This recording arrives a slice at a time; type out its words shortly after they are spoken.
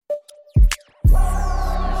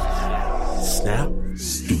Snap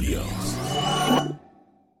Studios.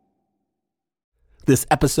 This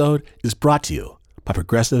episode is brought to you by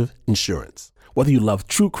Progressive Insurance. Whether you love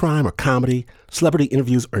true crime or comedy, celebrity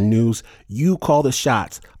interviews or news, you call the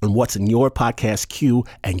shots on what's in your podcast queue,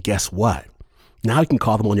 and guess what? Now you can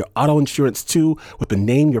call them on your auto insurance too with the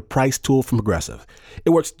Name Your Price tool from Progressive.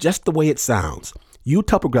 It works just the way it sounds. You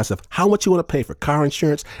tell Progressive how much you want to pay for car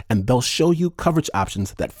insurance, and they'll show you coverage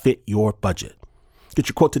options that fit your budget. Get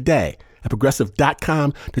your quote today at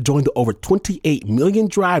Progressive.com to join the over 28 million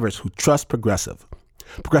drivers who trust Progressive.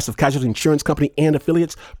 Progressive Casualty Insurance Company and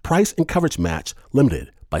affiliates. Price and coverage match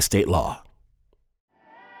limited by state law.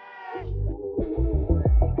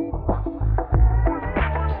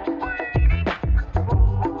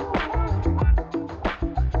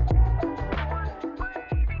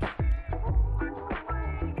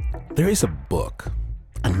 There is a book,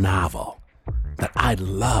 a novel, that I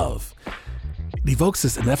love. It evokes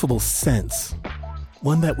this ineffable sense,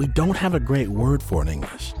 one that we don't have a great word for in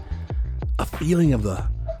English. A feeling of the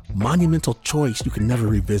monumental choice you can never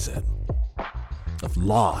revisit, of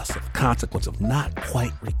loss, of consequence, of not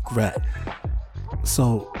quite regret.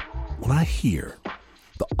 So when I hear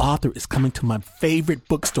the author is coming to my favorite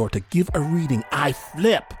bookstore to give a reading, I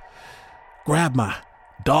flip, grab my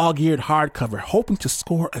dog-eared hardcover, hoping to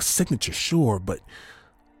score a signature, sure, but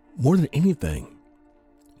more than anything,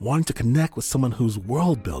 wanting to connect with someone whose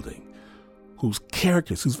world building, whose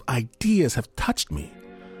characters, whose ideas have touched me.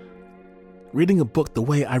 Reading a book the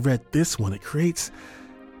way I read this one, it creates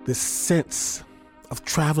this sense of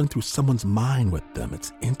traveling through someone's mind with them.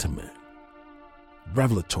 It's intimate,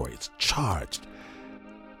 revelatory, it's charged.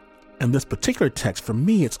 And this particular text, for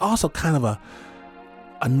me, it's also kind of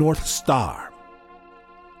a North Star,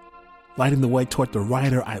 lighting the way toward the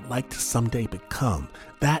writer I'd like to someday become.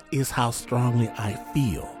 That is how strongly I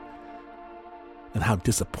feel, and how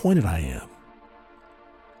disappointed I am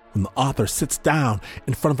when the author sits down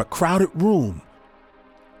in front of a crowded room,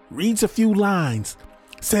 reads a few lines,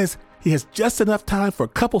 says he has just enough time for a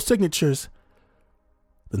couple signatures,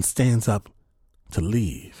 then stands up to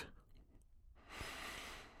leave.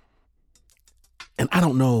 And I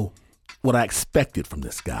don't know what I expected from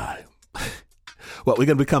this guy. What, we're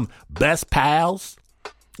going to become best pals?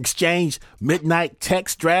 Exchange midnight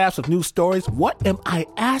text drafts of new stories? What am I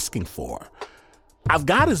asking for? I've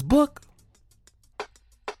got his book.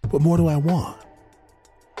 What more do I want?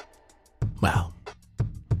 Well,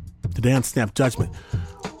 today on Snap Judgment,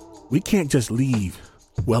 we can't just leave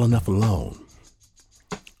well enough alone.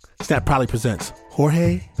 Snap proudly presents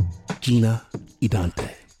Jorge, Gina, y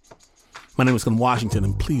Dante. My name is Glenn Washington,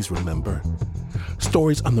 and please remember,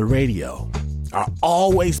 stories on the radio are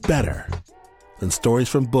always better than stories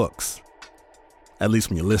from books, at least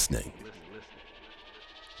when you're listening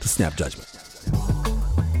to Snap Judgment.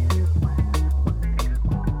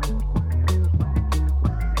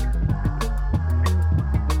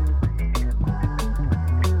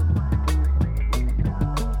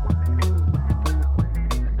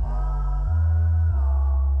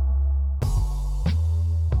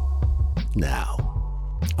 Now,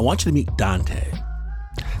 I want you to meet Dante.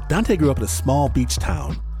 Dante grew up in a small beach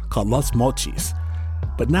town called Los Mochis,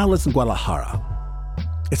 but now lives in Guadalajara.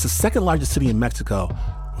 It's the second largest city in Mexico,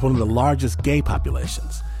 with one of the largest gay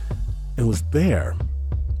populations. And was there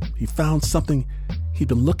he found something he'd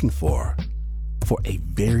been looking for a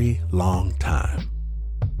very long time.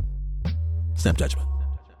 Snap Judgment.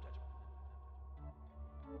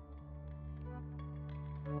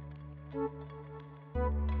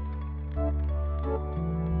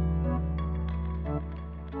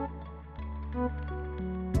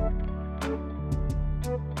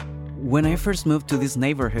 When I first moved to this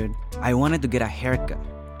neighborhood, I wanted to get a haircut,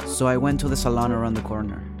 so I went to the salon around the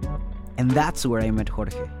corner. And that's where I met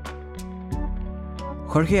Jorge.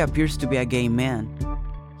 Jorge appears to be a gay man.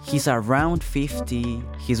 He's around 50,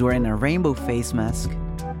 he's wearing a rainbow face mask.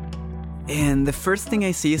 And the first thing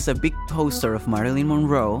I see is a big poster of Marilyn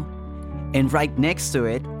Monroe, and right next to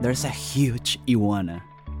it, there's a huge iguana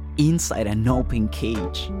inside an open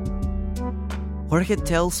cage. Jorge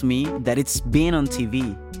tells me that it's been on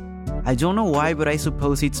TV. I don't know why, but I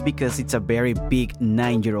suppose it's because it's a very big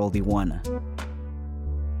 9-year-old iguana.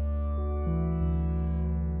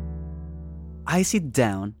 I sit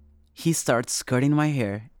down, he starts cutting my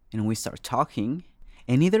hair, and we start talking,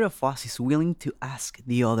 and neither of us is willing to ask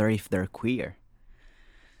the other if they're queer.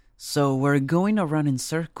 So we're going around in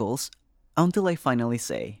circles until I finally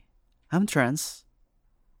say, I'm trans.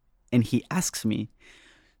 And he asks me,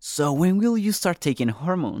 so when will you start taking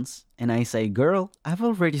hormones? And I say, girl, I've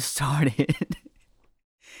already started.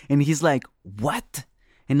 And he's like, what?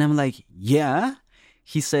 And I'm like, yeah.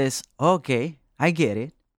 He says, okay, I get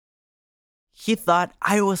it. He thought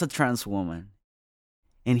I was a trans woman.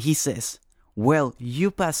 And he says, well,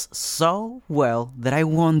 you pass so well that I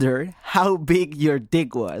wondered how big your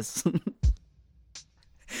dick was.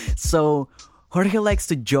 So, Jorge likes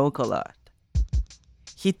to joke a lot.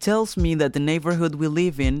 He tells me that the neighborhood we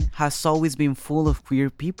live in has always been full of queer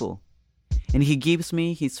people. And he gives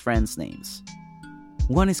me his friends' names.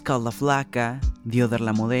 One is called La Flaca, the other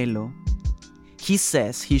La Modelo. He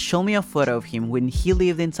says he showed me a photo of him when he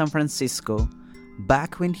lived in San Francisco,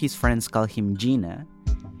 back when his friends called him Gina,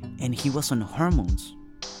 and he was on hormones.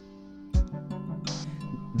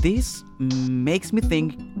 This makes me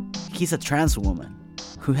think he's a trans woman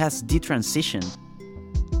who has detransitioned.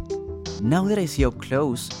 Now that I see up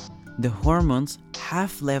close, the hormones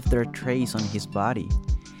have left their trace on his body.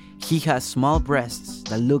 He has small breasts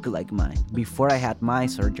that look like mine before I had my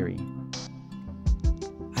surgery.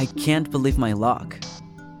 I can't believe my luck.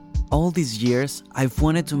 All these years, I've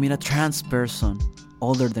wanted to meet a trans person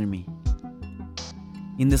older than me.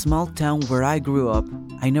 In the small town where I grew up,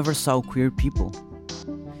 I never saw queer people.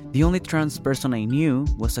 The only trans person I knew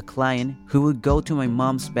was a client who would go to my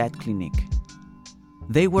mom's vet clinic.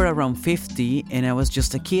 They were around 50 and I was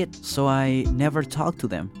just a kid, so I never talked to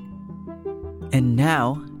them. And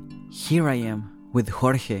now, here I am with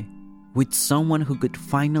Jorge, with someone who could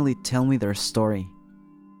finally tell me their story.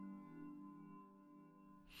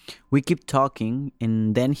 We keep talking,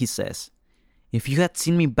 and then he says, if you had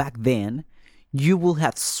seen me back then, you would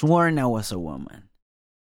have sworn I was a woman.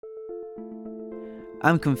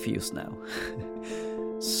 I'm confused now.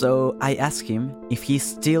 So I ask him if he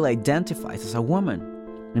still identifies as a woman,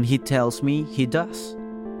 and he tells me he does.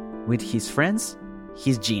 With his friends,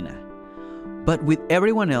 he's Gina. But with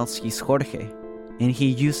everyone else, he's Jorge, and he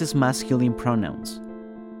uses masculine pronouns.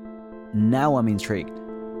 Now I'm intrigued.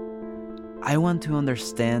 I want to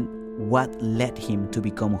understand what led him to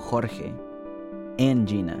become Jorge and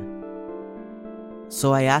Gina.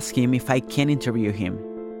 So I ask him if I can interview him.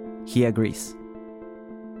 He agrees.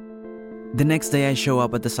 The next day I show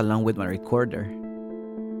up at the salon with my recorder.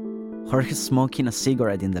 Jorge's smoking a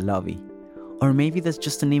cigarette in the lobby. Or maybe that's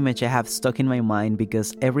just an image I have stuck in my mind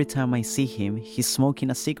because every time I see him, he's smoking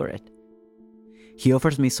a cigarette. He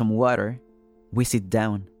offers me some water. We sit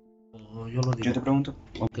down. Yo te pregunto.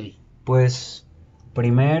 Ok. Pues,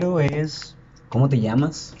 primero es, ¿cómo te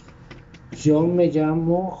llamas? Yo me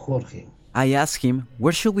llamo Jorge. I ask him,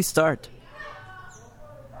 where should we start?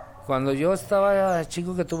 Cuando yo estaba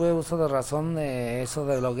chico que tuve uso de razón de eso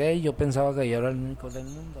de lo gay, yo pensaba que yo era el único del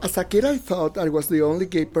mundo. As a kid, I thought I was the only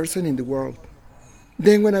gay person in the world.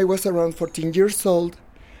 Then when I was around 14 years old,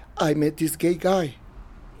 I met this gay guy.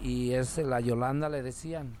 Y la Yolanda le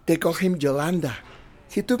decían. They call him Yolanda.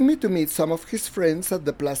 He took me to meet some of his friends at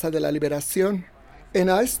the Plaza de la Liberación, and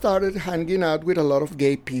I started hanging out with a lot of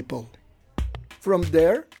gay people. From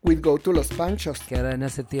there, we'd go to Los Panchos. Que era en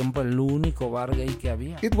ese tiempo el único bar gay que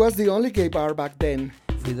había. It was the only gay bar back then.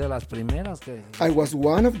 Fui de las primeras que... I was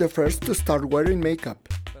one of the first to start wearing makeup.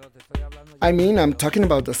 I mean, I'm talking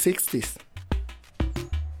about the 60s.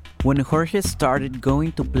 When Jorge started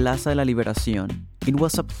going to Plaza de la Liberación, it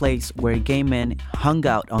was a place where gay men hung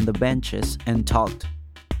out on the benches and talked.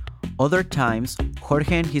 Other times,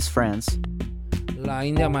 Jorge and his friends, La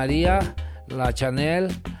India María, la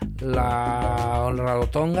Chanel, la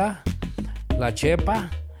Rarotonga, la Chepa,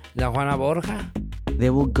 la Juana Borja. They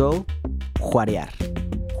will go juarear.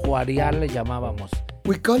 Juarear le llamábamos.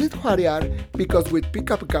 We call it juarear because we'd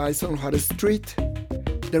pick up guys on Juárez Street.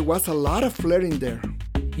 There was a lot of flirting there.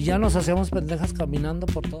 Y ya nos hacíamos pendejas caminando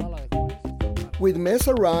por toda la... We'd mess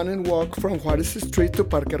around and walk from Juárez Street to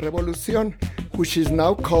Parque Revolución, which is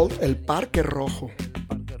now called El Parque Rojo.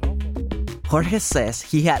 Jorge says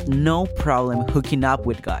he had no problem hooking up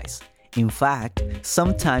with guys. In fact,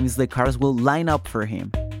 sometimes the cars will line up for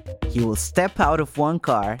him. He will step out of one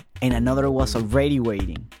car and another was already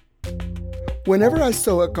waiting. Whenever I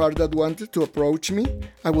saw a car that wanted to approach me,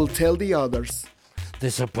 I will tell the others,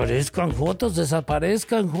 Desaparezcan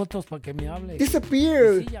jotos para que me hable.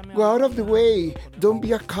 disappear, go out of the way, don't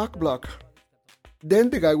be a cockblock. Then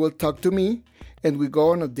the guy will talk to me and we go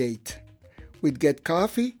on a date. We'd get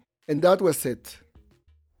coffee and that was it.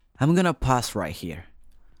 I'm gonna pause right here.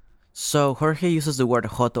 So Jorge uses the word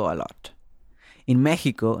joto a lot. In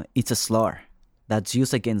Mexico, it's a slur that's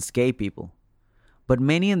used against gay people. But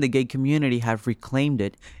many in the gay community have reclaimed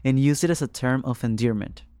it and use it as a term of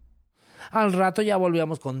endearment. Al rato ya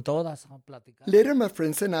volvíamos con todas a platicar. Later my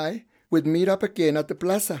friends and I would meet up again at the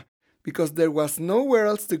plaza because there was nowhere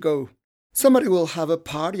else to go. Somebody will have a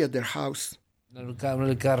party at their house.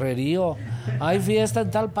 El carrerío. Hay fiesta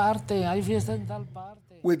en tal parte, hay fiesta en tal parte.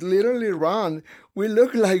 We'd literally run. We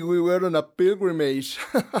looked like we were on a pilgrimage.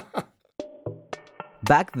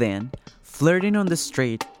 Back then, flirting on the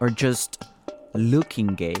street or just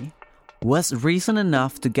looking gay was reason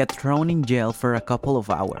enough to get thrown in jail for a couple of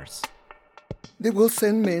hours. They will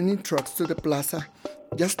send men in trucks to the plaza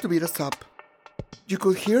just to beat us up. You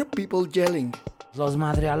could hear people yelling. Los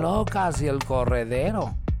madrialocas y el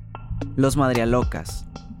corredero. Los Madrialocas.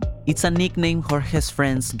 It's a nickname Jorge's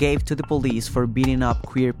friends gave to the police for beating up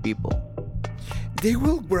queer people. They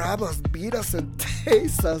will grab us, beat us, and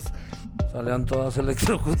tase us. Salían todas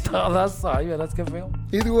electrocutadas. Ay, verás qué feo.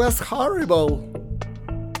 It was horrible.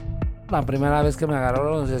 La primera vez que me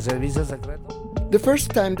agarraron de servicio secreto. The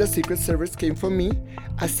first time the Secret Service came for me,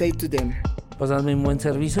 I said to them, Pues hazme un buen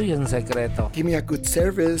servicio y en secreto. give me a good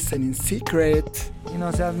service and in secret. Y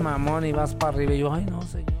no seas mamón y vas para arriba. Y yo, ay, no,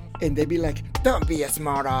 señor. And they'd be like, don't be a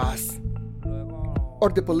smartass. Luego, Or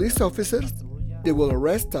the police officers, they will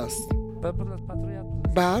arrest us. pues las patrullas.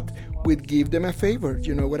 But we'd give them a favor,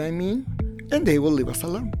 you know what I mean? And they will leave us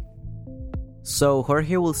alone. So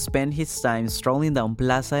Jorge will spend his time strolling down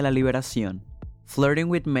Plaza de la Liberación, flirting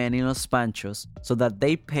with men in Los Panchos so that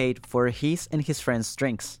they paid for his and his friends'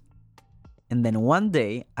 drinks. And then one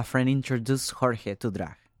day, a friend introduced Jorge to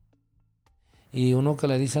drag. Y uno que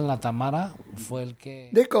le dicen la Tamara fue el que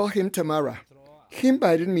They call him Tamara. He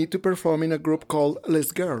invited me to perform in a group called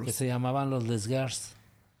Les Girls. se llamaban los Les Girls.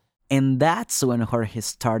 And that's when Jorge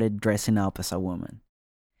started dressing up as a woman.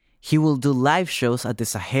 He will do live shows at the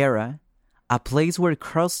Sahara, a place where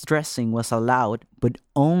cross-dressing was allowed, but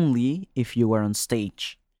only if you were on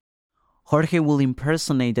stage. Jorge will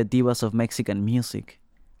impersonate the divas of Mexican music: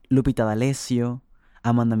 Lupita D'Alessio,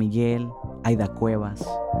 Amanda Miguel, Aida Cuevas.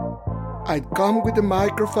 I'd come with the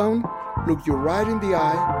microphone, look you right in the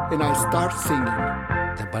eye, and I'd start singing.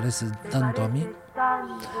 ¿Te pareces tanto a mí?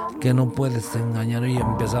 Que no puedes engañar. Y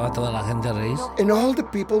empezaba toda la gente a reír. And all the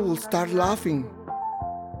people will start laughing.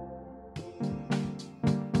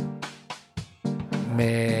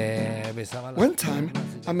 Me besaba la... One time,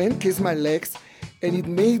 a man kissed my legs, and it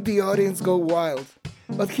made the audience go wild.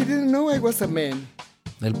 But he didn't know I was a man.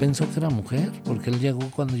 Él pensó que era mujer, porque él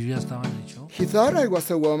llegó cuando yo ya estaba en el show. He thought I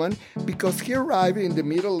was a woman because he arrived in the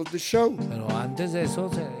middle of the show. Pero antes de eso...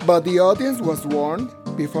 But the audience was warned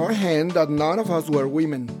beforehand that none of us were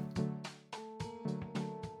women.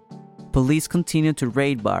 Police continued to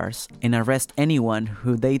raid bars and arrest anyone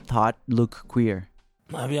who they thought looked queer.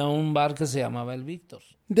 Había un bar que se llamaba El Víctor.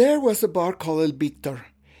 There was a bar called El Victor,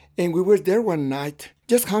 and we were there one night,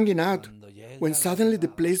 just hanging out, when suddenly the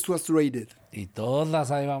place was raided. Y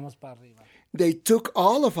todas ahí vamos para arriba. They took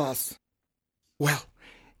all of us. Well,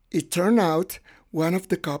 it turned out one of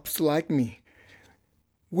the cops liked me.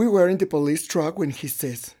 We were in the police truck when he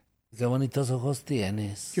says, Qué bonitos ojos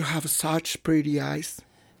tienes. "You have such pretty eyes."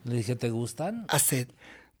 Le dije, ¿te gustan? I said,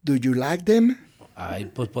 "Do you like them?" Ay,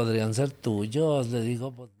 pues podrían ser tuyos. Le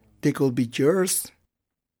digo, pues, "They could be yours."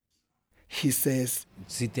 He says,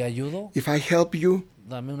 si te ayudo, "If I help you,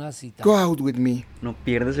 dame una cita. go out with me." No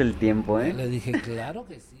pierdes el tiempo, ¿eh? Le dije, claro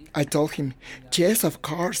que sí. I told him, "Yes, of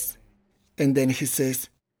course." And then he says,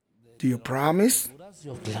 "Do you promise?"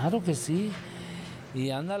 Yo, claro que sí. Y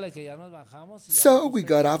ándale que ya nos bajamos. Y ya So nos we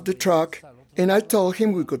got off the truck, and I told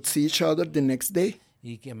him we could see each other the next day.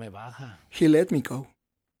 Y que me baja. He let me go.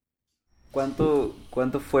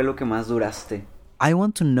 ¿Cuánto fue lo que más duraste? I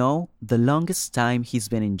want to know the longest time he's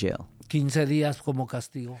been in jail. 15 días como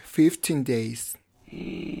castigo. 15 days.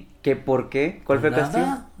 ¿Qué por qué? ¿Cuál fue el castigo?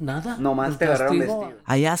 Nada. Nomás El te agarraron castigo, vestido.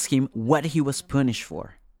 I ask him what he was punished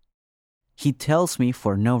for. He tells me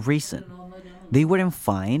for no reason. They weren't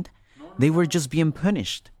fined. They were just being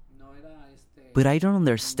punished. But I don't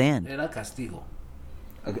understand. Era castigo.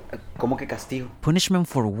 ¿Cómo que castigo? Punishment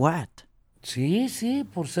for what? Sí,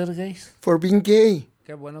 por ser gays. For being gay.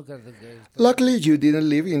 Qué bueno que Luckily, you didn't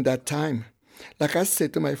live in that time. Like I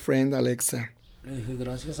said to my friend Alexa, le dije,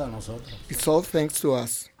 gracias a nosotros. it's all thanks to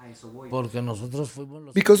us. Porque nosotros fuimos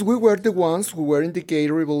los... Because we were the ones who were in the gay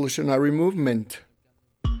revolutionary movement.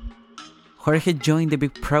 Jorge joined the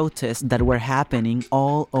big protests that were happening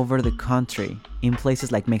all over the country, in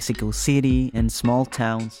places like Mexico City and small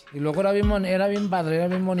towns. Y luego era bien padre, era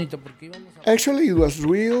bien bonito, porque íbamos a... Actually, it was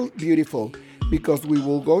real beautiful because we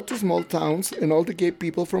will go to small towns and all the gay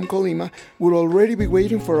people from Colima would already be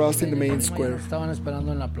waiting for us in the main square. Estaban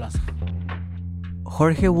esperando en la plaza.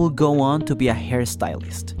 Jorge will go on to be a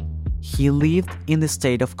hairstylist. He lived in the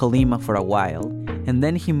state of Colima for a while, and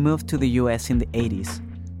then he moved to the US in the 80s,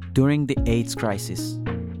 during the AIDS crisis.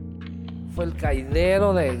 Fue el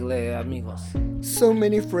caidero de amigos. So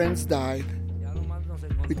many friends died.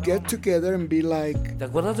 We'd get together and be like, ¿te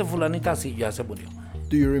acuerdas de fulanita? Sí, ya se murió.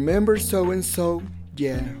 do you remember so-and-so?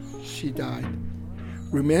 Yeah, she died.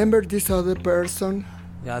 Remember this other person?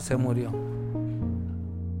 Ya se murió.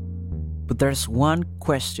 But there's one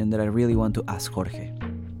question that I really want to ask Jorge.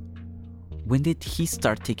 When did he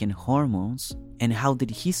start taking hormones, and how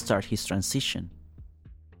did he start his transition?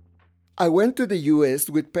 I went to the US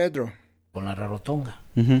with Pedro. Con la rarotonga.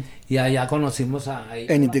 Mm-hmm. Y allá conocimos a...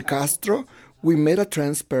 And in the Castro, we met a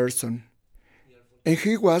trans person. And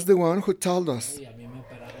he was the one who told us.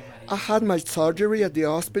 I had my surgery at the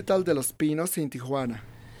Hospital de los Pinos in Tijuana.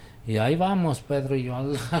 Y ahí vamos, Pedro y yo,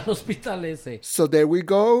 al hospital ese. So there we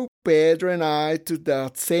go, Pedro and I, to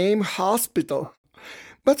that same hospital.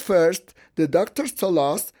 But first, the doctors told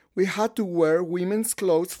us we had to wear women's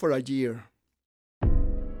clothes for a year.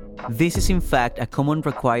 This is in fact a common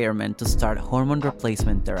requirement to start hormone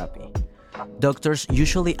replacement therapy. Doctors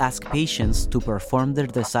usually ask patients to perform their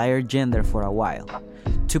desired gender for a while,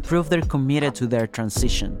 to prove they're committed to their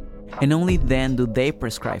transition, and only then do they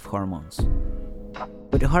prescribe hormones.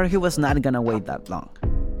 But Jorge was not gonna wait that long.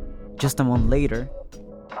 Just a month later,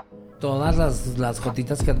 Todas las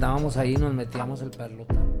gotitas que andábamos ahí nos metíamos el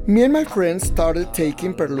perlutal. Me and my friends started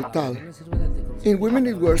taking Perlutal. In women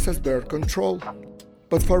it works as birth control,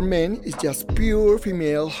 but for men it's just pure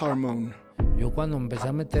female hormone. Yo cuando empecé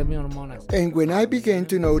a meter mis hormonas, And when I began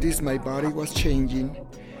to notice my body was changing,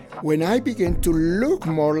 when I began to look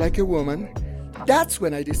more like a woman, that's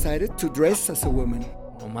when I decided to dress as a woman.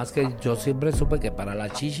 no más que yo siempre supe que para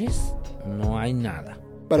las chichis no hay nada.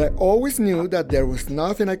 But I always knew that there was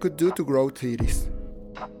nothing I could do to grow titties.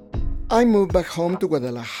 I moved back home to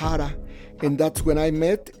Guadalajara, and that's when I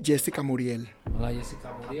met Jessica Muriel. Hola, Jessica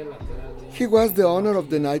Muriel, la que era el- He was the owner of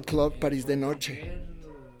the nightclub Paris de Noche.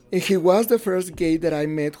 And he was the first gay that I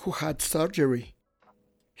met who had surgery.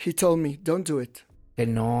 He told me, don't do it. que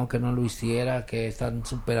no lo hiciera, que están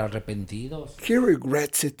súper arrepentidos. He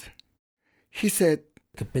regrets it. He said,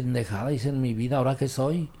 Qué pendejada hice en mi vida, ahora que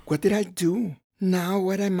soy. what did I do? Now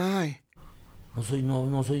what am I? No soy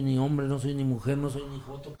ni hombre, no soy ni mujer, no soy ni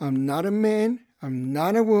joto. I'm not a man. I'm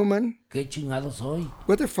not a woman. ¿Qué chingado soy?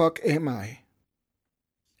 What the fuck am I?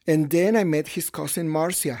 And then I met his cousin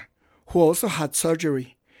Marcia, who also had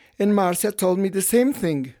surgery. And Marcia told me the same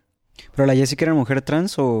thing. ¿Pero la Jessica era mujer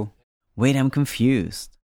trans o...? wait, I'm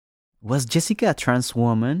confused. Was Jessica a trans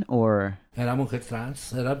woman or... Era mujer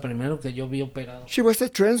trans, era el primero que yo vi operado. She was a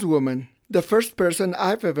trans woman, the first person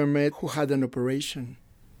I've ever met who had an operation.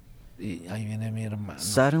 Y ahí viene mi hermano.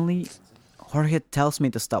 Suddenly, Jorge tells me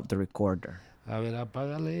to stop the recorder. A ver,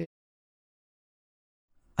 apágale.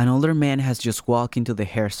 An older man has just walked into the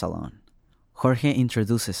hair salon. Jorge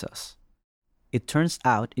introduces us. It turns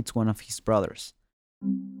out it's one of his brothers.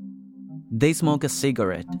 They smoke a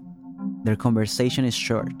cigarette. Their conversation is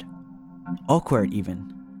short. Awkward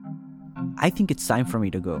even. I think it's time for me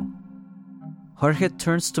to go. Jorge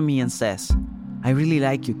turns to me and says, I really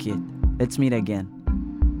like you, kid. Let's meet again.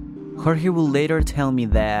 Jorge will later tell me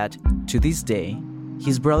that, to this day,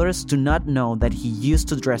 his brothers do not know that he used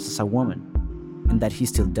to dress as a woman, and that he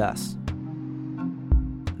still does.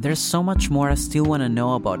 There's so much more I still want to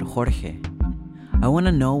know about Jorge. I want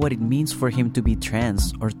to know what it means for him to be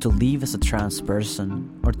trans, or to live as a trans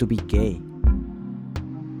person, or to be gay.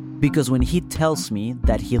 Because when he tells me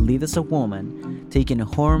that he lived as a woman, taking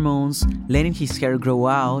hormones, letting his hair grow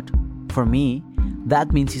out, for me,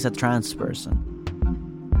 that means he's a trans person.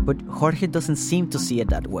 But Jorge doesn't seem to see it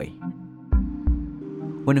that way.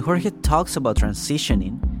 When Jorge talks about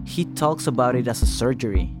transitioning, he talks about it as a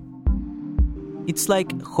surgery. It's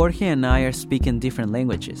like Jorge and I are speaking different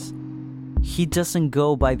languages. He doesn't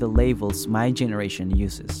go by the labels my generation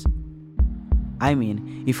uses. I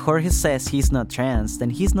mean, if Jorge says he's not trans, then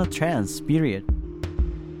he's not trans, period.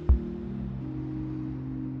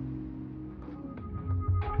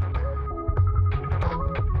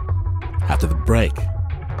 After the break,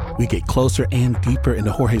 we get closer and deeper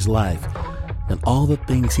into Jorge's life and all the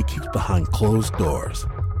things he keeps behind closed doors.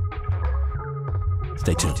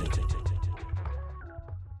 Stay tuned.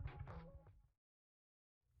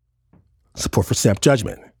 Support for Snap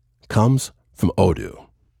Judgment comes from Odoo.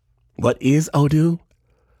 What is Odoo?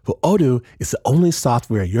 Well, Odoo is the only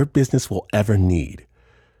software your business will ever need.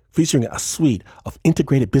 Featuring a suite of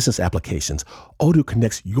integrated business applications, Odoo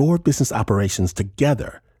connects your business operations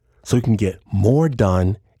together so you can get more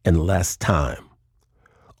done in less time.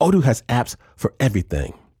 Odoo has apps for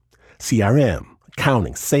everything: CRM,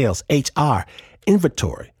 accounting, sales, HR,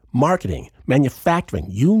 inventory, marketing, manufacturing,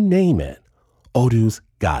 you name it. Odoo's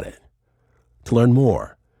got it. To learn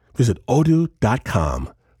more, visit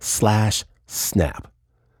odoo.com/snap.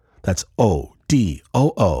 That's odoo.com/snap.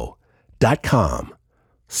 DOO.com/snap.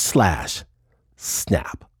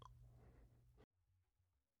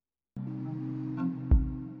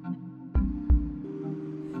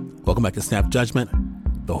 Welcome back to Snap Judgment,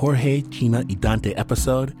 the Jorge, Gina, y Dante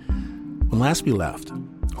episode. When last we left,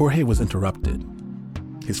 Jorge was interrupted.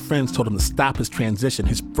 His friends told him to stop his transition.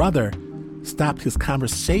 His brother stopped his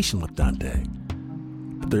conversation with Dante.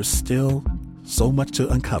 But there's still so much to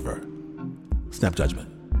uncover. Snap Judgment.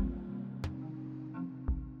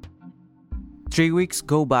 3 weeks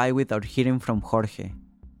go by without hearing from Jorge.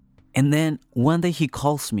 And then one day he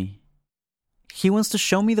calls me. He wants to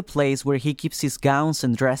show me the place where he keeps his gowns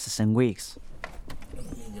and dresses and wigs.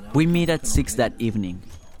 We meet at 6 that evening,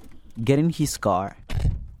 get in his car,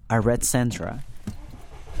 a red Sentra,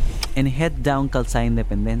 and head down Calzada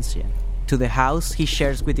Independencia to the house he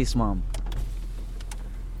shares with his mom.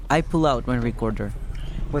 I pull out my recorder.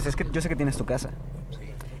 Pues es que yo sé que tienes tu casa.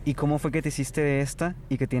 ¿Y cómo fue que te hiciste de esta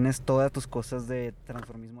y que tienes todas tus cosas de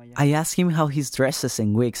transformismo allá? I ask him how his dresses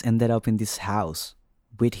and wigs ended up in this house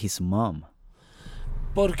with his mom.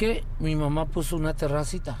 Porque mi mamá puso una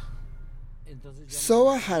terracita. So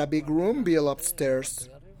I had a big room built upstairs.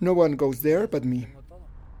 No one goes there but me.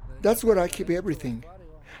 That's where I keep everything.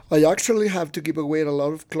 I actually have to give away a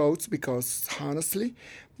lot of clothes because, honestly,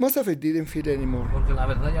 most of it didn't fit anymore. Porque la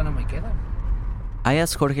verdad ya no me quedan. I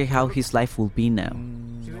asked Jorge how his life would be now,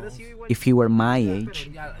 if he were my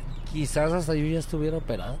age. Quizás hasta yo ya estuviera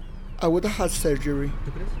operado. I would have had surgery.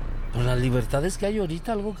 Con las libertades que hay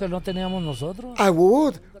ahorita, algo que no teníamos nosotros. I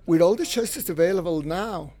would, with all the choices available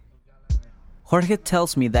now. Jorge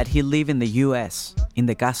tells me that he lived in the US, in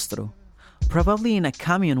the Castro, probably in a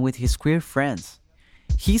commune with his queer friends.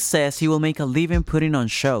 He says he will make a living putting on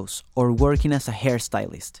shows or working as a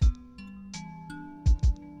hairstylist.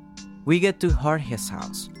 We get to Jorge's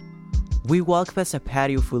house. We walk past a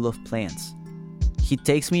patio full of plants. He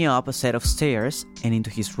takes me up a set of stairs and into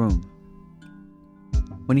his room.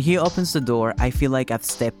 When he opens the door, I feel like I've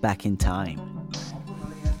stepped back in time.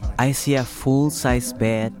 I see a full-size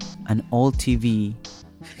bed, an old TV,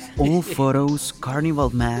 old photos, carnival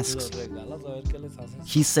masks.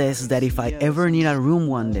 He says that if I ever need a room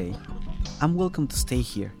one day, I'm welcome to stay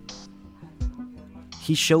here.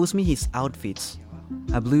 He shows me his outfits.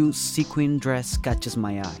 A blue sequin dress catches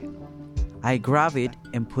my eye. I grab it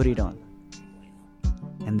and put it on.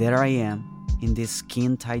 And there I am, in this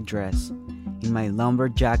skin-tight dress, in my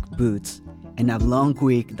lumberjack boots, and a long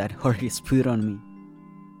wig that Jorge's put on me.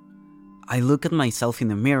 I look at myself in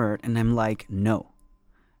the mirror and I'm like, no.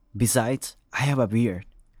 Besides, I have a beard.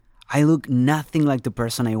 I look nothing like the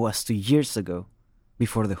person I was 2 years ago,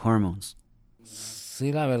 before the hormones.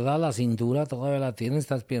 Sí, la verdad, la cintura todavía la tienes,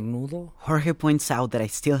 estás piernudo. Jorge points out that I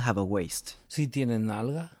still have a waist. Sí, tienes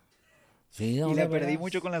nalga. Sí, no, Y la perdí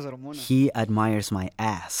mucho con las hormonas. He admires my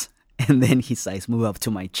ass, and then his eyes move up to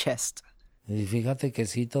my chest. Y fíjate que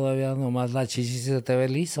sí, todavía nomás la chichi se te ve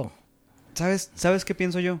liso. ¿Sabes qué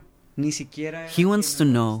pienso yo? Ni siquiera... He wants to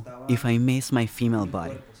know if I miss my female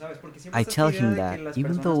body. I tell him that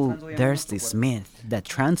even though there's this myth that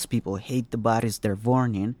trans people hate the bodies they're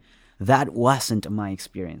born in, that wasn't my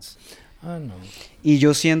experience. Ah, no. Y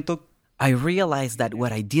yo siento... I realized that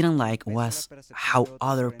what I didn't like was how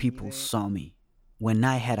other people saw me when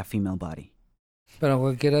I had a female body. Pero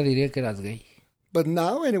cualquiera diría que eras gay. But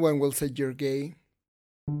now anyone will say you're gay.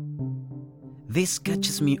 This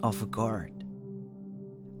catches me off guard.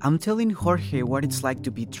 I'm telling Jorge what it's like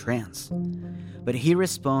to be trans, but he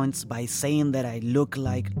responds by saying that I look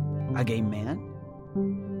like a gay man.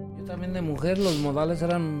 Yo también de mujer, los modales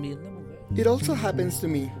eran bien de mujer. It also happens to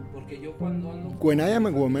me. When I am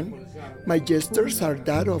a woman, my gestures are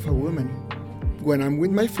that of a woman. When I'm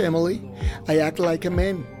with my family, I act like a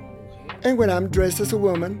man. And when I'm dressed as a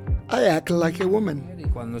woman, I act like a woman. Y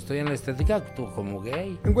cuando estoy en la estética, actúo como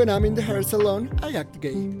gay. And when I'm in the hair salon, I act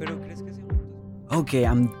gay. Okay,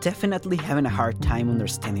 I'm definitely having a hard time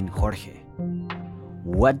understanding Jorge.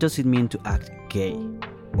 What does it mean to act gay?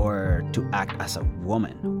 Or to act as a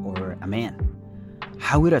woman or a man?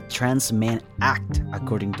 How would a trans man act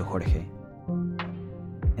according to Jorge?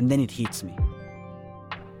 And then it hits me.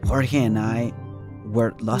 Jorge and I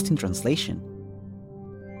were lost in translation.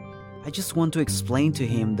 I just want to explain to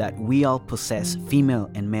him that we all possess female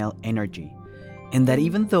and male energy, and that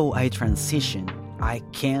even though I transition, I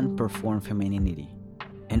can perform femininity.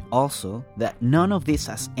 And also that none of this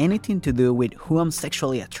has anything to do with who I'm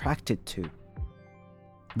sexually attracted to.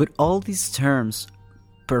 But all these terms,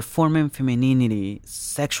 performing femininity,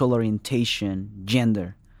 sexual orientation,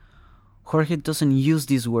 gender, Jorge doesn't use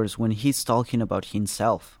these words when he's talking about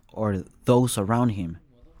himself or those around him.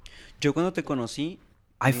 Yo cuando te conocí,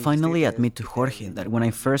 I finally admit to Jorge that when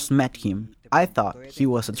I first met him, I thought he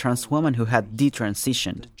was a trans woman who had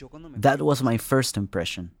detransitioned. That was my first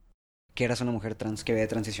impression. Que eras una mujer trans que había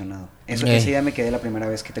transicionado. Esa idea me quedé la primera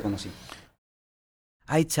vez que te conocí.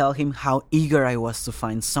 I tell him how eager I was to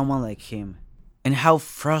find someone like him, and how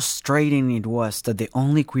frustrating it was that the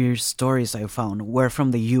only queer stories I found were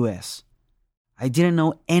from the US. I didn't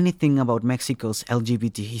know anything about Mexico's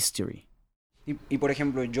LGBT history. Y por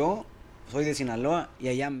ejemplo, yo soy de Sinaloa y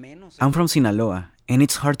allá menos. I'm from Sinaloa, and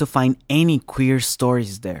it's hard to find any queer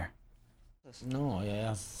stories there. No,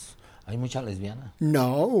 hay mucha lesbiana.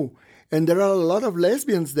 No, and there are a lot of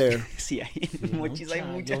lesbians there. Sí, hay muchas.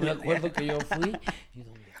 Yo me acuerdo que yo fui.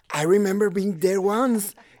 I remember being there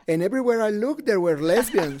once, and everywhere I looked, there were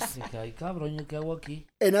lesbians. Dije, ay cabrón, ¿yo qué hago aquí?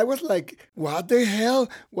 And I was like, what the hell?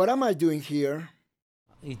 What am I doing here?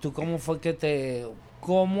 ¿Y tú cómo fue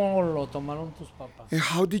cómo lo tomaron tus papás? And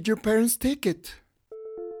how did your parents take it?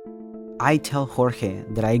 I tell Jorge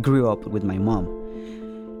that I grew up with my mom.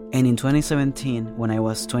 And in 2017, when I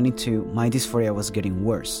was 22, my dysphoria was getting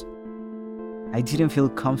worse. I didn't feel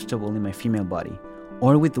comfortable in my female body,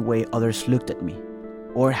 or with the way others looked at me,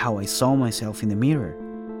 or how I saw myself in the mirror.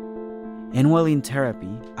 And while in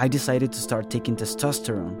therapy, I decided to start taking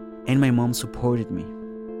testosterone, and my mom supported me.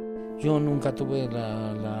 Yo nunca tuve el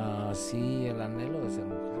anhelo de ser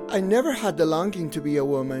mujer. I never had the longing to be a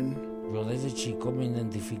woman. Yo desde chico me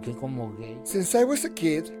identifiqué como gay. Since I was a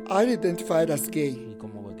kid, I identified as gay, Y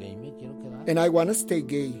como gay me quiero quedar. and I want to stay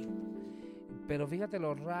gay. Pero fíjate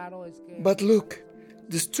lo raro es que... But look,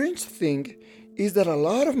 the strange thing is that a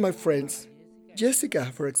lot of my friends,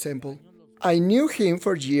 Jessica, for example, I knew him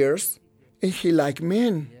for years, and he liked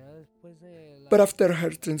men. But after her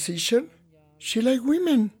transition, she liked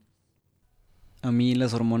women. A mí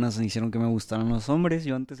las hormonas me hicieron que me gustaran los hombres.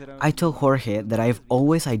 Yo antes era... I tell Jorge that I've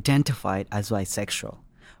always identified as bisexual,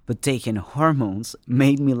 but taking hormones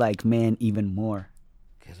made me like men even more.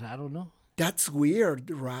 Qué raro, ¿no? That's weird,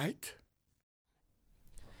 right?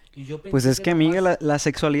 Y yo pensé Pues es que, amiga, nomás- la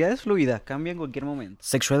sexualidad es fluida, cambia en cualquier momento.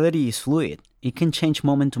 Sexuality is fluid. It can change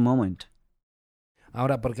moment to moment.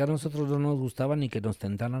 Ahora, ¿por qué a nosotros no nos gustaba ni que nos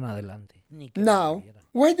tentaran adelante? Ni que nos Now, vieran.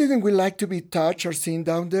 why didn't we like to be touched or seen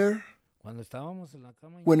down there? Cuando estábamos en la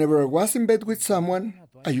cama... Whenever I was in bed with someone,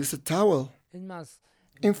 I used a towel. Es más...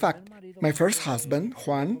 In fact, my first husband,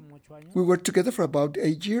 Juan, we were together for about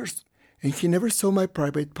 8 years, and he never saw my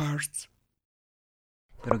private parts.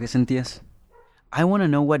 ¿Pero qué sentías? I want to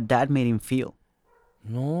know what that made him feel.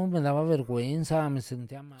 No, me daba vergüenza, me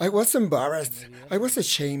sentía mal. I was embarrassed. I was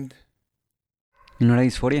ashamed. ¿Y no era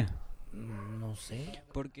disforia? No sé.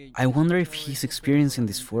 I wonder if he's experiencing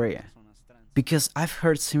dysphoria. Because I've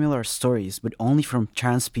heard similar stories, but only from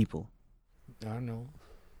trans people. Ah, no.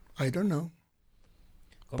 I don't know.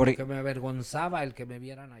 Como que me avergonzaba el que me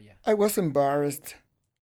vieran allá. I was embarrassed.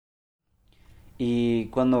 Y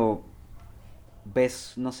cuando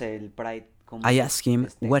ves, no sé, el Pride... I ask him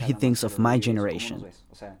what he thinks of my generation.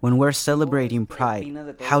 When we're celebrating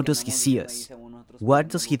Pride, how does he see us? What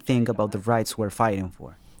does he think about the rights we're fighting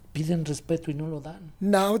for? Piden respeto y no lo dan.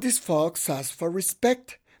 Now these folks ask for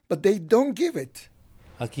respect, but they don't give it.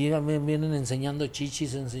 Aquí me vienen enseñando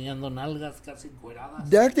chichis, enseñando nalgas casi encueradas.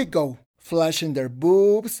 There they go, flashing their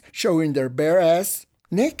boobs, showing their bare ass,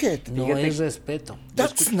 naked. No es respeto.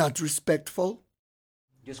 That's not respectful.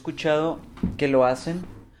 Yo he escuchado que lo hacen...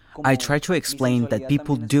 I try to explain that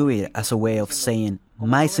people do it as a way of saying,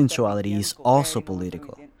 my sensuality is also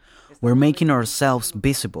political. We're making ourselves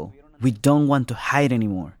visible. We don't want to hide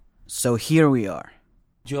anymore. So here we are.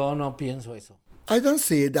 Yo no pienso eso. I don't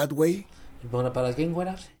see it that way. Bueno, ¿para qué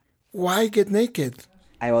encuerarse? Why get naked?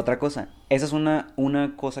 Hay otra cosa. Esa es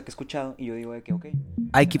una cosa que he escuchado y yo digo de que, ok.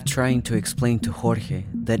 I keep trying to explain to Jorge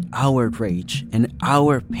that our rage and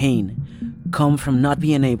our pain come from not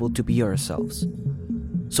being able to be ourselves.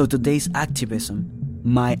 So today's activism,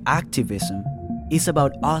 my activism, is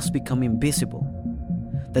about us becoming visible.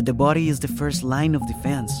 That the body is the first line of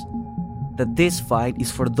defense. That this fight is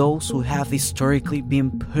for those who have historically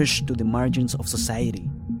been pushed to the margins of society.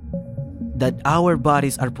 That our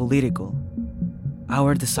bodies are political.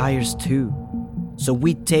 Our desires too. So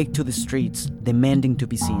we take to the streets demanding to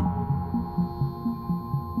be seen.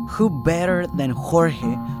 Who better than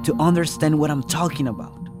Jorge to understand what I'm talking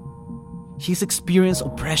about? He's experienced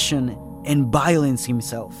oppression and violence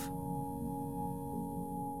himself.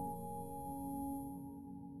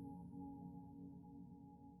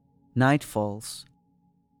 Night falls.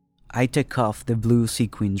 I take off the blue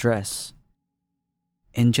sequin dress.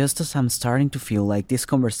 And just as I'm starting to feel like this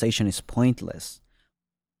conversation is pointless,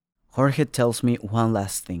 Jorge tells me one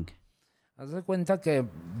last thing. Haz de cuenta que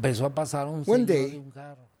empezó a pasar un One señor de day, un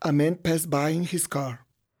carro a man passed by in his car.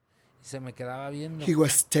 y se me quedaba viendo. He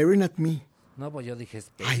was staring at me. No, pues yo dije, I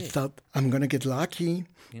espegue. thought, I'm gonna get lucky.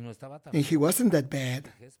 Y no estaba tan And he wasn't that bad.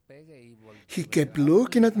 dije, espegue y volteé. He kept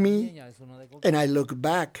looking at me, Es uno de coca. and I looked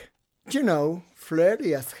back. You know,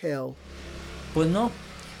 flirty as hell. Pues no,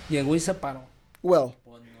 llegó y se paró. Well,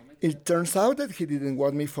 it turns out that he didn't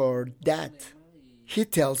want me for that. He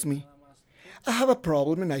tells me, I have a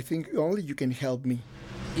problem and I think only you can help me.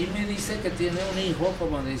 Y me dice que tiene un hijo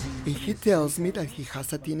como de And he tells me that he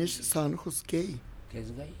has a teenage son who's gay. que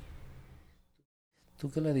es gay. ¿Tú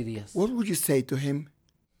qué le dirías? What would you say to him?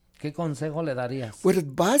 ¿Qué consejo le darías? What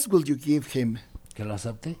advice will you give him? ¿Que lo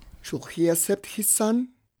acepte Should he accept his son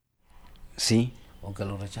Sí, o que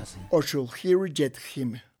lo rechace? or should he reject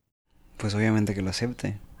him? pues obviamente que lo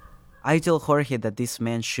acepte. I tell Jorge that this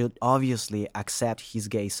man should obviously accept his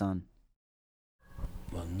gay son.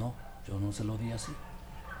 Pues no, yo no se lo di así.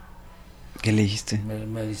 ¿Qué le dijiste?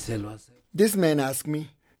 Me dice, lo hace. This man asked me,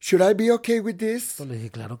 should I be okay with this? Pues le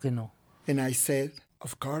dije, claro que no. And I said,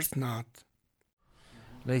 of course not.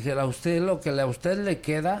 Le dije, a usted lo que a usted le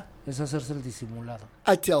queda es hacerse el disimulado.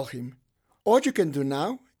 I tell him, all you can do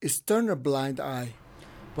now is turn a blind eye.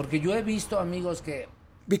 Porque yo he visto amigos que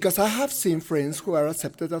Because I have seen friends who are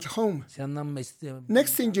accepted at home. se andan vestidos.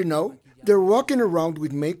 Next thing you know, they're walking around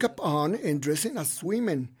with makeup on and dressing as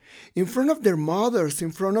women, in front of their mothers,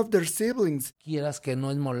 in front of their siblings. Quieras que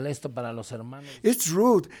no es molesto para los hermanos. It's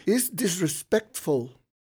rude, it's disrespectful.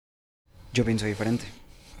 Yo pienso diferente.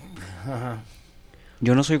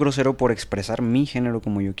 Yo no soy grosero por expresar mi género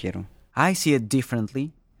como yo quiero. I see it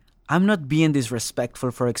differently. I'm not being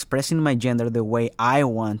disrespectful for expressing my gender the way I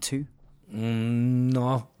want to.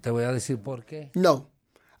 No, te voy a decir por qué. No,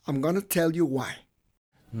 I'm gonna tell you why.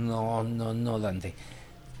 No, Dante.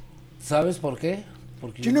 ¿Sabes por qué?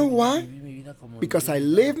 Porque Do you know why? viví mi vida como Because I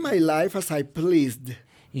live my life as I pleased.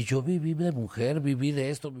 y yo viví de mujer, viví de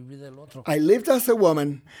esto, viví del otro. I lived as a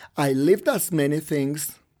woman. I lived as many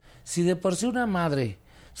things. Si de por sí una madre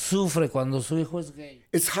sufre cuando su hijo es gay,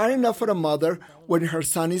 It's hard enough for a mother when her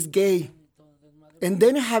son is gay. And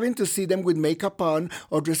then having to see them with makeup on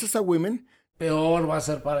or dressed as a woman, peor va a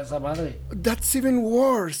ser para esa madre. that's even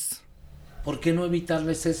worse. ¿Por qué no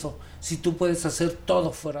evitarles eso si tú puedes hacer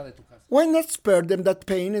todo fuera de tu casa? Why not spare them that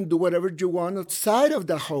pain and do whatever you want outside of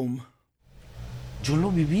the home? Yo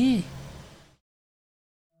lo viví.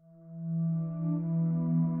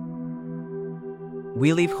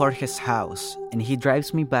 We leave Jorge's house and he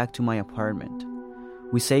drives me back to my apartment.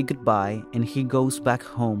 We say goodbye and he goes back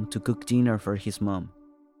home to cook dinner for his mom.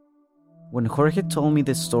 When Jorge told me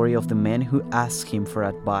the story of the man who asked him for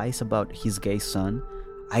advice about his gay son,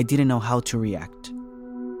 I didn't know how to react.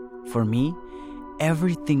 For me,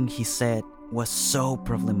 everything he said was so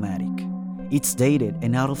problematic. It's dated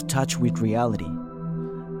and out of touch with reality.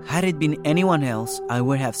 Had it been anyone else, I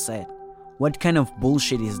would have said, "What kind of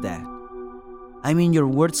bullshit is that? I mean, your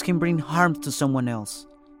words can bring harm to someone else."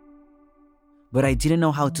 But I didn't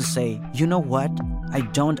know how to say, "You know what? I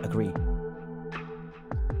don't agree."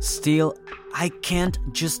 Still, I can't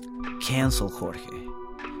just cancel Jorge.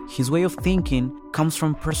 His way of thinking comes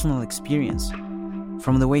from personal experience,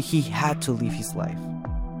 from the way he had to live his life.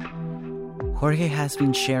 Jorge has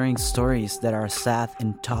been sharing stories that are sad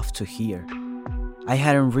and tough to hear. I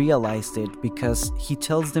hadn't realized it because he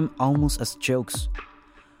tells them almost as jokes.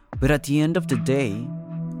 But at the end of the day,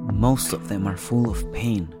 most of them are full of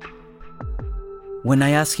pain. When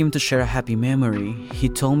I asked him to share a happy memory, he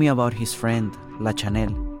told me about his friend, La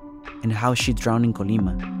Chanel, and how she drowned in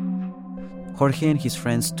Colima. Jorge and his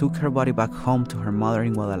friends took her body back home to her mother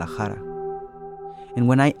in Guadalajara. And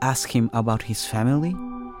when I ask him about his family,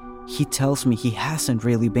 he tells me he hasn't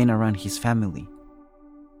really been around his family.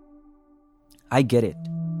 I get it.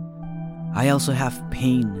 I also have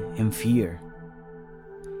pain and fear.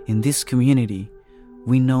 In this community,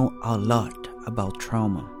 we know a lot about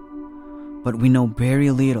trauma, but we know very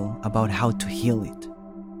little about how to heal it.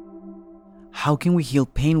 How can we heal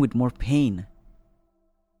pain with more pain?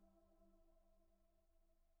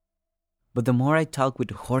 But the more I talk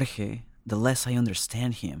with Jorge, the less I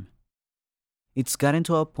understand him. It's gotten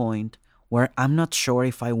to a point where I'm not sure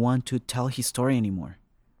if I want to tell his story anymore.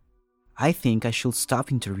 I think I should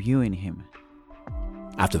stop interviewing him.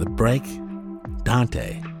 After the break,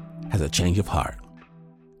 Dante has a change of heart.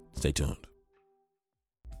 Stay tuned.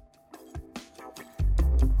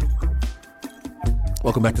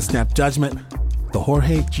 Welcome back to Snap Judgment, the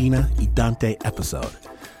Jorge, Gina, y Dante episode.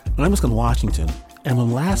 I'm in Washington, and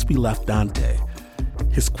when last we left Dante,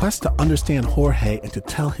 his quest to understand Jorge and to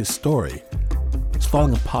tell his story is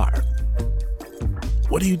falling apart.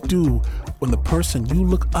 What do you do when the person you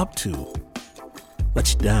look up to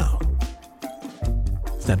lets you down?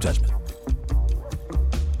 Snap judgment.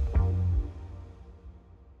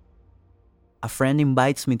 A friend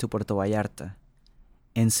invites me to Puerto Vallarta,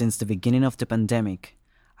 and since the beginning of the pandemic,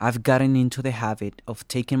 I've gotten into the habit of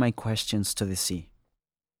taking my questions to the sea.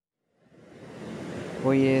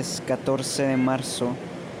 Hoy es 14 de marzo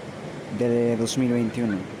de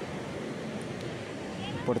 2021.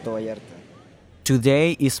 Puerto Vallarta.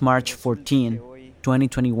 Today is March 14,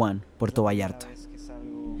 2021, Puerto Vallarta.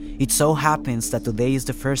 It so happens that today is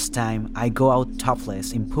the first time I go out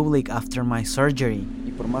topless in public after my surgery.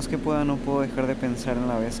 Y por más que pueda, no puedo dejar de pensar en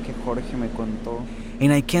la vez que Jorge me contó.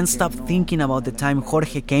 And I can't stop thinking about the time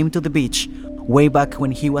Jorge came to the beach way back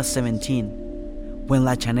when he was 17, when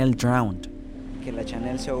La Chanel drowned. Que la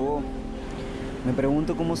Chanel se ahogó. Me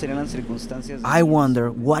pregunto cómo serían las circunstancias. I wonder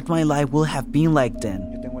what my life will have been like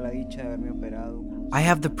then. Yo tengo la dicha de haberme operado. I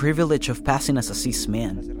have the privilege of passing as a cis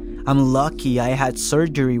man. I'm lucky I had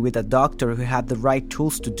surgery with a doctor who had the right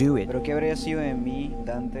tools to do it. Pero qué habría sido de mí,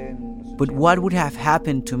 Dante. But what would have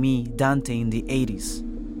happened to me, Dante, in the 80s?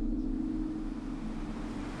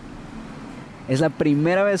 Es la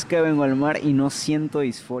primera vez que vengo al mar y no siento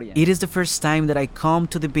disforia. It is the first time that I come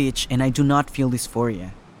to the beach and I do not feel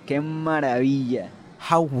dysphoria. ¡Qué maravilla!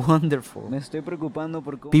 How wonderful. Me estoy preocupando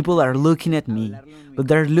por cómo... People are looking at me, but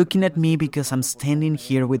they're looking at me because I'm standing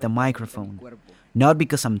here with a microphone, not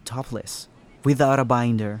because I'm topless, without a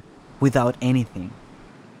binder, without anything.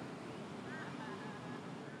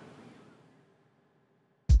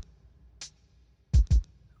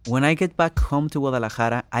 When I get back home to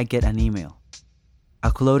Guadalajara, I get an email.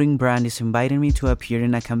 A clothing brand is inviting me to appear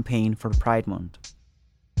in a campaign for Pride Month.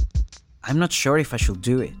 I'm not sure if I should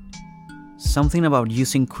do it. Something about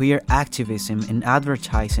using queer activism in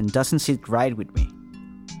advertising doesn't sit right with me.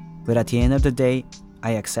 But at the end of the day,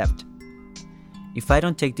 I accept. If I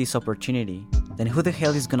don't take this opportunity, then who the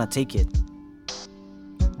hell is gonna take it?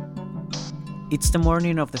 It's the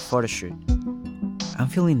morning of the photo shoot. I'm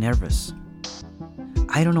feeling nervous.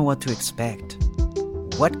 I don't know what to expect.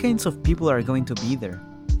 What kinds of people are going to be there?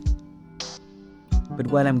 But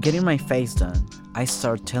while I'm getting my face done, I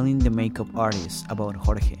start telling the makeup artist about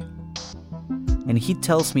Jorge. And he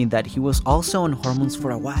tells me that he was also on hormones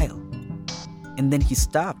for a while. And then he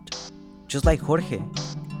stopped, just like Jorge.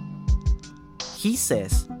 He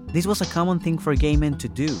says this was a common thing for gay men to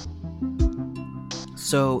do.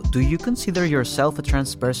 So, do you consider yourself a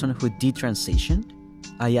trans person who detransitioned?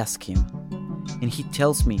 I ask him. And he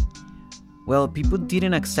tells me, well, people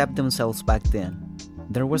didn't accept themselves back then.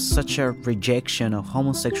 There was such a rejection of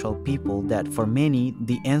homosexual people that for many,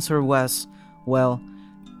 the answer was, well,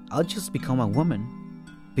 I'll just become a woman.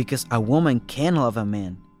 Because a woman can love a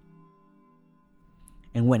man.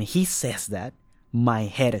 And when he says that, my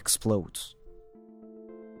head explodes.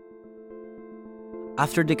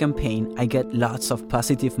 After the campaign, I get lots of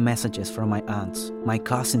positive messages from my aunts, my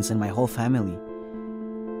cousins, and my whole family.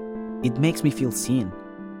 It makes me feel seen.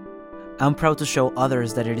 I'm proud to show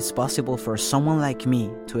others that it is possible for someone like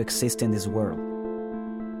me to exist in this world.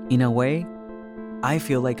 In a way, I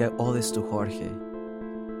feel like I owe this to Jorge.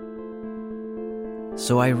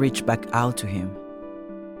 So I reach back out to him.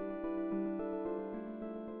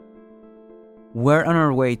 We're on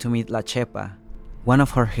our way to meet La Chepa, one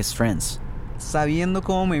of Jorge's friends. Sabiendo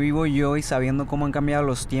cómo me vivo yo y sabiendo cómo han cambiado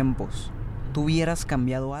los tiempos, ¿tú hubieras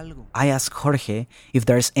cambiado algo? I ask Jorge if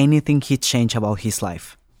there's anything he'd change about his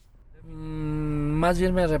life. Más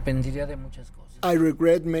bien me arrepentiría de muchas cosas. I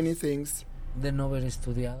regret many things. De no haber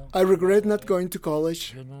estudiado. I regret not going to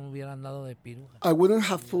college. Yo no hubiera andado de piruja. I wouldn't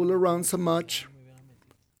have fooled around so much.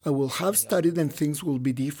 I will have studied and things will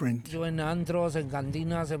be different. Yo en antros, en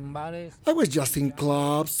cantinas, en bares. I was just in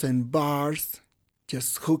clubs and bars,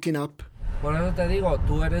 just hooking up. Por eso te digo,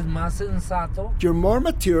 tú eres más sensato. You're more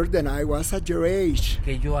mature than I was at your age.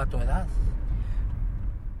 Que yo a tu edad.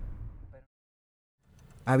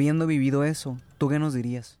 Habiendo vivido eso, ¿tú qué nos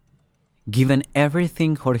dirías? Given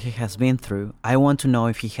everything Jorge has been through, I want to know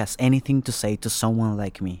if he has anything to say to someone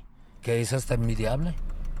like me. Que es hasta envidiable.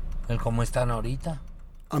 El cómo están ahorita.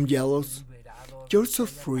 I'm jealous. You're so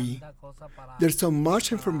free. There's so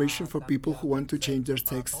much information for people who want to change their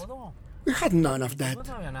sex. We had none of that.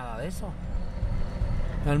 No había nada de eso.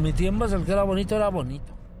 En mi tiempo, el que era bonito era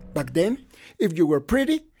bonito. Back then, if you were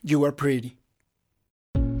pretty, you were pretty.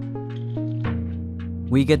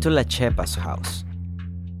 We get to La Chepa's house.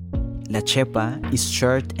 La Chepa is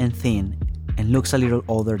short and thin and looks a little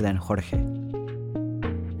older than Jorge.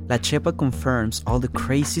 La Chepa confirms all the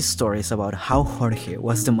crazy stories about how Jorge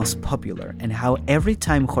was the most popular and how every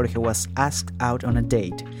time Jorge was asked out on a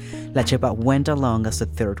date, La Chepa went along as the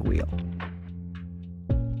third wheel.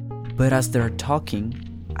 But as they're talking,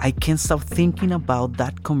 I can't stop thinking about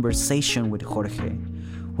that conversation with Jorge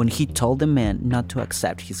when he told the man not to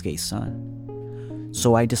accept his gay son.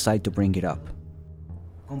 So I decide to bring it up.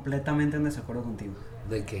 Completamente en desacuerdo contigo.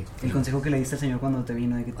 ¿De qué? El consejo que le diste al señor cuando te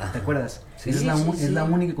vino, ¿te acuerdas? Sí, Es sí, la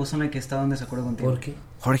única cosa en la que he estado en desacuerdo contigo. ¿Por qué?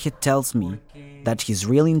 Jorge tells me that his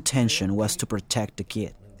real intention was to protect the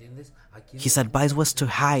kid. His advice was to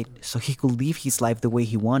hide so he could live his life the way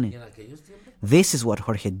he wanted. This is what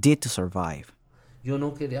Jorge did to survive. Yo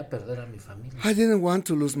no quería perder a mi familia. I didn't want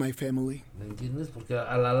to lose my family. ¿Me entiendes? Porque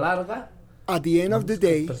a la larga, At the end of the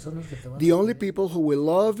day, the only people who will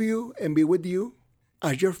love you and be with you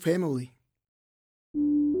are your family.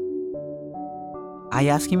 I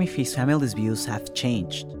ask him if his family's views have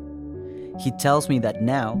changed. He tells me that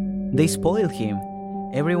now they spoil him.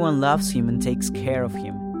 Everyone loves him and takes care of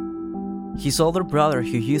him. His older brother,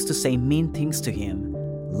 who used to say mean things to him,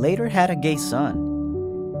 later had a gay son,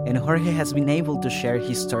 and Jorge has been able to share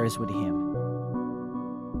his stories with him.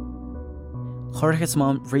 Jorge's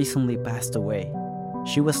mom recently passed away.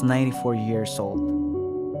 She was 94 years old.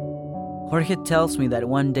 Jorge tells me that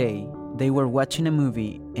one day they were watching a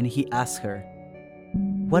movie and he asked her,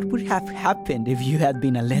 "What would have happened if you had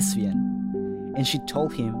been a lesbian?" And she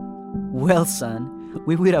told him, "Well, son,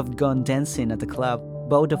 we would have gone dancing at the club,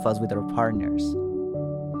 both of us with our partners."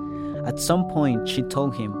 At some point, she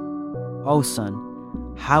told him, "Oh, son,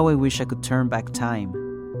 how I wish I could turn back time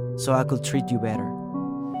so I could treat you better."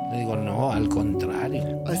 le digo, no, al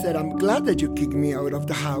contrario. I said, I'm glad that you kicked me out of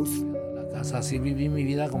the house. La casa, así viví mi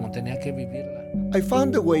vida como tenía que vivirla. I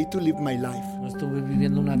found a way to live my life. No estuve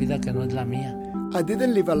viviendo una vida que no es la mía. I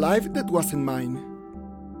didn't live a life that wasn't mine.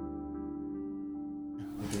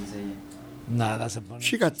 Nada se pone.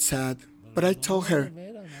 She got sad, but I told her,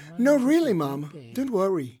 no, really, Mom, don't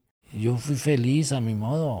worry. Yo fui feliz a mi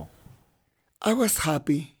modo. I was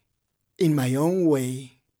happy in my own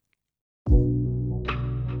way.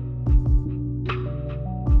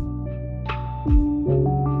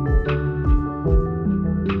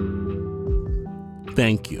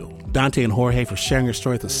 Thank you, Dante and Jorge, for sharing your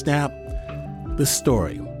story with the Snap. This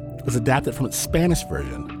story was adapted from its Spanish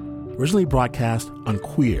version, originally broadcast on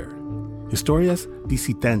Queer, Historias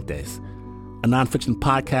Disidentes, a nonfiction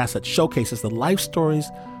podcast that showcases the life stories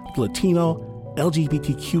of the Latino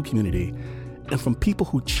LGBTQ community and from people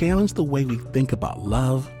who challenge the way we think about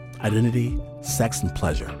love, identity, sex, and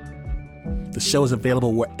pleasure. The show is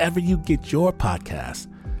available wherever you get your podcasts.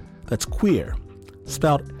 That's Queer,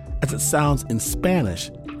 spelled as it sounds in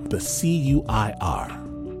Spanish with a C-U-I-R.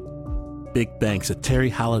 Big thanks to Terry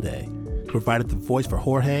Holliday, who provided the voice for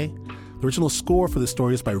Jorge. The original score for the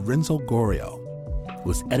story is by Renzo Gorio. It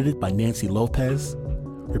was edited by Nancy Lopez,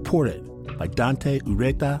 reported by Dante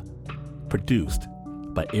Ureta, produced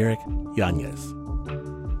by Eric Yanez.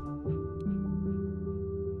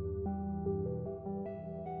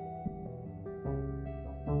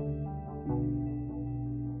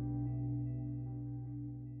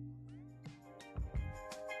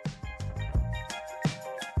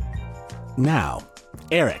 Now,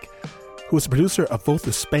 Eric, who is the producer of both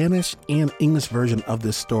the Spanish and English version of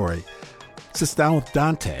this story, sits down with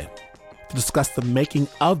Dante to discuss the making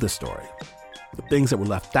of the story, the things that were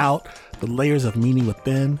left out, the layers of meaning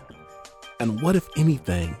within, and what, if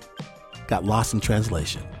anything, got lost in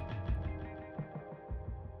translation.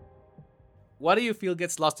 What do you feel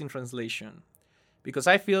gets lost in translation? Because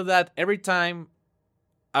I feel that every time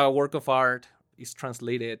a work of art is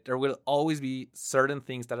translated, there will always be certain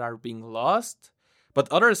things that are being lost,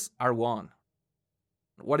 but others are won.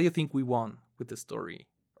 What do you think we won with the story,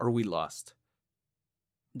 or we lost?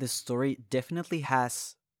 The story definitely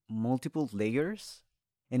has multiple layers,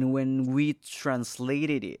 and when we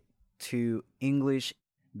translated it to English,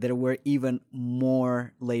 there were even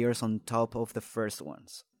more layers on top of the first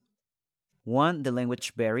ones. One, the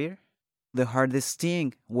language barrier. The hardest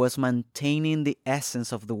thing was maintaining the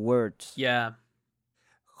essence of the words. Yeah.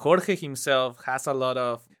 Jorge himself has a lot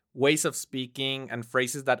of ways of speaking and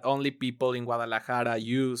phrases that only people in Guadalajara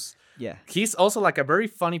use. Yeah. He's also like a very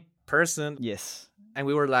funny person. Yes. And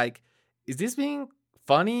we were like, is this being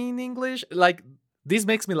funny in English? Like, this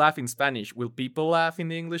makes me laugh in Spanish. Will people laugh in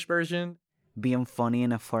the English version? Being funny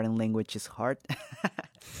in a foreign language is hard.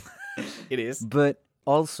 It is. But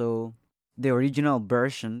also, the original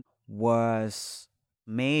version was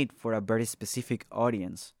made for a very specific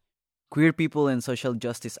audience. Queer people and social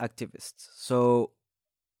justice activists. So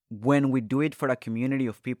when we do it for a community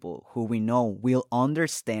of people who we know will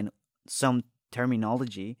understand some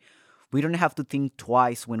terminology, we don't have to think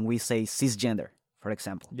twice when we say cisgender, for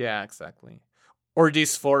example. Yeah, exactly. Or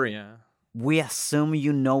dysphoria. We assume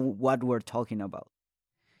you know what we're talking about.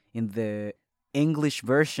 In the English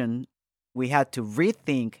version, we had to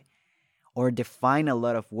rethink or define a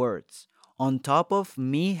lot of words. On top of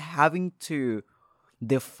me having to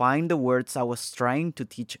define the words I was trying to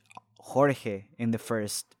teach Jorge in the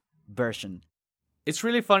first version. It's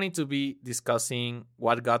really funny to be discussing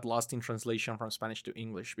what got lost in translation from Spanish to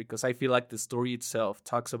English, because I feel like the story itself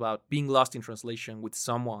talks about being lost in translation with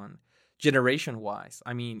someone generation-wise.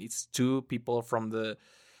 I mean, it's two people from the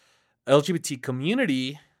LGBT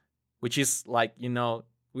community, which is like, you know,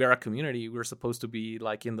 we are a community. We're supposed to be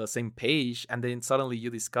like in the same page. And then suddenly you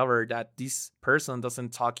discover that this person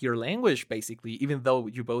doesn't talk your language, basically, even though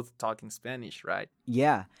you both talk in Spanish, right?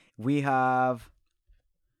 Yeah, we have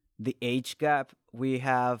the age gap, we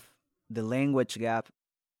have the language gap,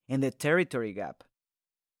 and the territory gap.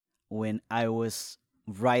 When I was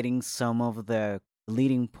writing some of the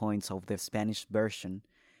leading points of the Spanish version,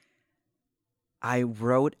 I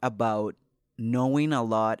wrote about knowing a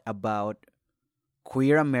lot about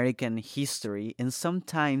queer American history, and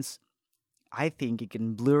sometimes I think it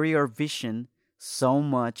can blur your vision so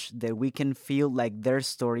much that we can feel like their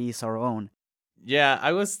story is our own. Yeah,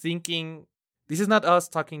 I was thinking, this is not us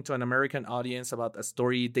talking to an American audience about a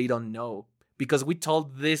story they don't know, because we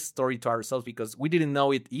told this story to ourselves because we didn't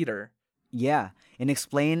know it either. Yeah, and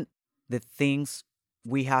explain the things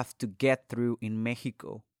we have to get through in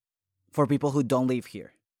Mexico for people who don't live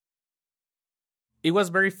here. It was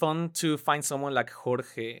very fun to find someone like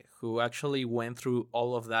Jorge who actually went through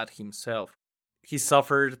all of that himself. He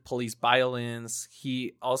suffered police violence.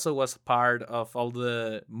 He also was part of all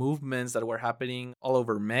the movements that were happening all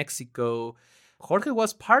over Mexico. Jorge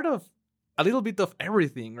was part of a little bit of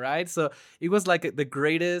everything, right? So it was like the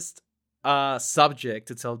greatest subject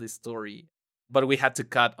to tell this story. But we had to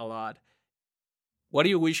cut a lot. What do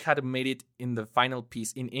you wish had made it in the final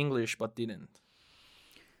piece in English but didn't?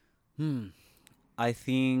 I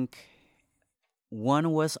think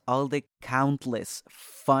one was all the countless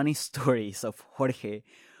funny stories of Jorge,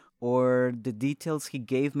 or the details he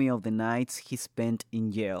gave me of the nights he spent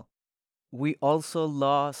in jail. We also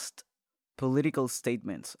lost political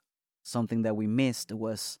statements. Something that we missed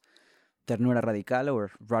was ternura radical,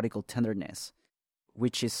 or radical tenderness,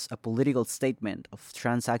 which is a political statement of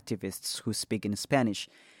trans activists who speak in Spanish.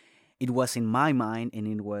 It was in my mind, and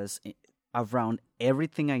it was around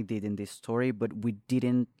everything I did in this story, but we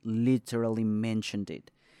didn't literally mention it.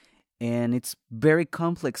 And it's very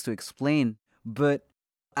complex to explain, but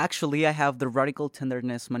actually I have the Radical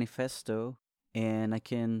Tenderness Manifesto, and I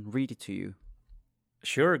can read it to you.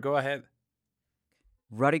 Sure, go ahead.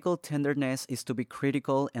 Radical tenderness is to be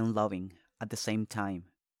critical and loving at the same time.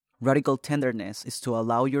 Radical tenderness is to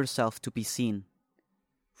allow yourself to be seen.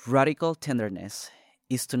 Radical tenderness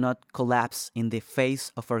is to not collapse in the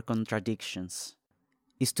face of our contradictions,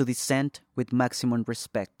 is to dissent with maximum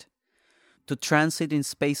respect, to transit in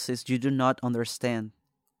spaces you do not understand.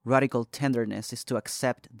 Radical tenderness is to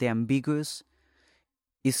accept the ambiguous,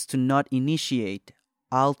 is to not initiate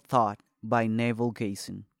all thought by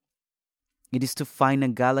navel-gazing. It is to find a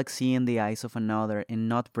galaxy in the eyes of another and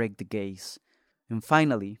not break the gaze. And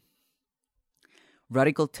finally,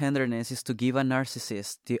 radical tenderness is to give a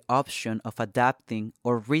narcissist the option of adapting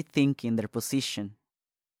or rethinking their position.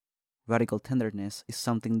 Radical tenderness is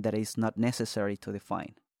something that is not necessary to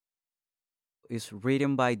define. It's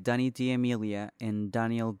written by Danny D. Emilia and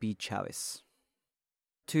Daniel B. Chavez.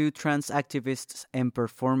 Two trans activists and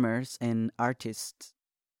performers and artists.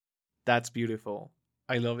 That's beautiful.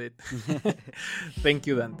 I love it. Thank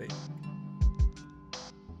you, Dante.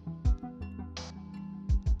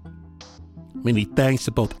 Many thanks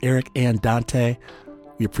to both Eric and Dante.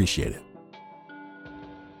 We appreciate it.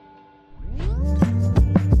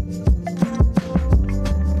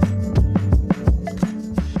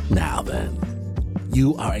 Now then,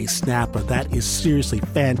 you are a snapper. That is seriously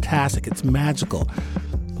fantastic. It's magical.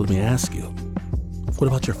 But let me ask you, what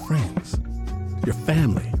about your friends, your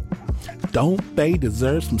family? Don't they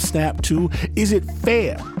deserve some snap too? Is it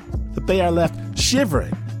fair that they are left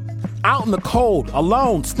shivering, out in the cold,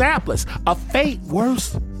 alone, snapless, a fate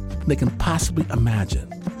worse than they can possibly imagine?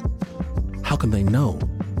 How can they know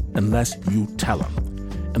unless you tell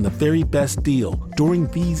them? And the very best deal during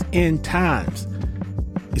these end times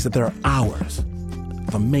is that there are hours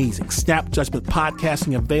of amazing Snap Judgment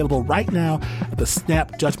podcasting available right now at the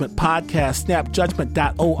Snap Judgment Podcast,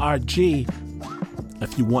 snapjudgment.org.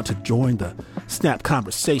 If you want to join the Snap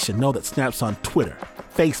conversation, know that Snap's on Twitter,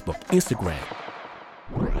 Facebook, Instagram.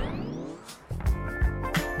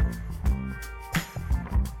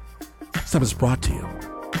 Stuff is brought to you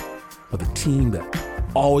by the team that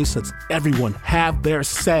always lets everyone have their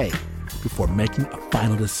say before making a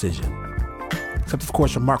final decision. Except, of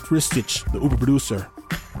course, for Mark Ristich, the Uber producer.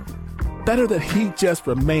 Better that he just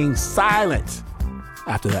remained silent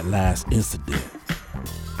after that last incident.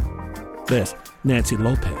 There's Nancy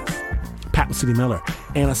Lopez, Pat Mesiti-Miller,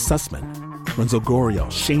 Anna Sussman, Renzo Gorio,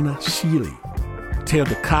 Shayna Shealy, Taylor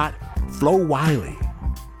Ducott, Flo Wiley,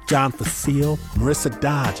 John Facile, Marissa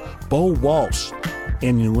Dodge, Bo Walsh,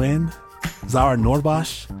 Ann Nguyen, Zara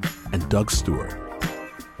Nordbosch, and Doug Stewart.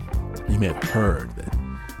 You may have heard that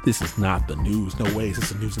this is not the news. No way is this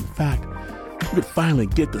the news. In fact, you could finally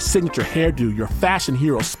get the signature hairdo your fashion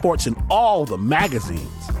hero sports in all the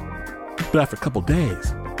magazines. But after a couple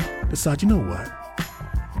days, decide, you know what?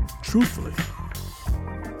 Truthfully,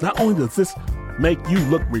 not only does this make you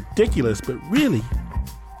look ridiculous, but really,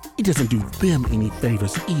 it doesn't do them any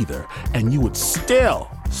favors either. And you would still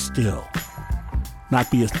not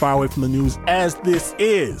be as far away from the news as this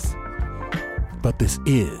is. But this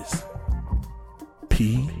is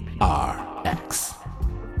PRX.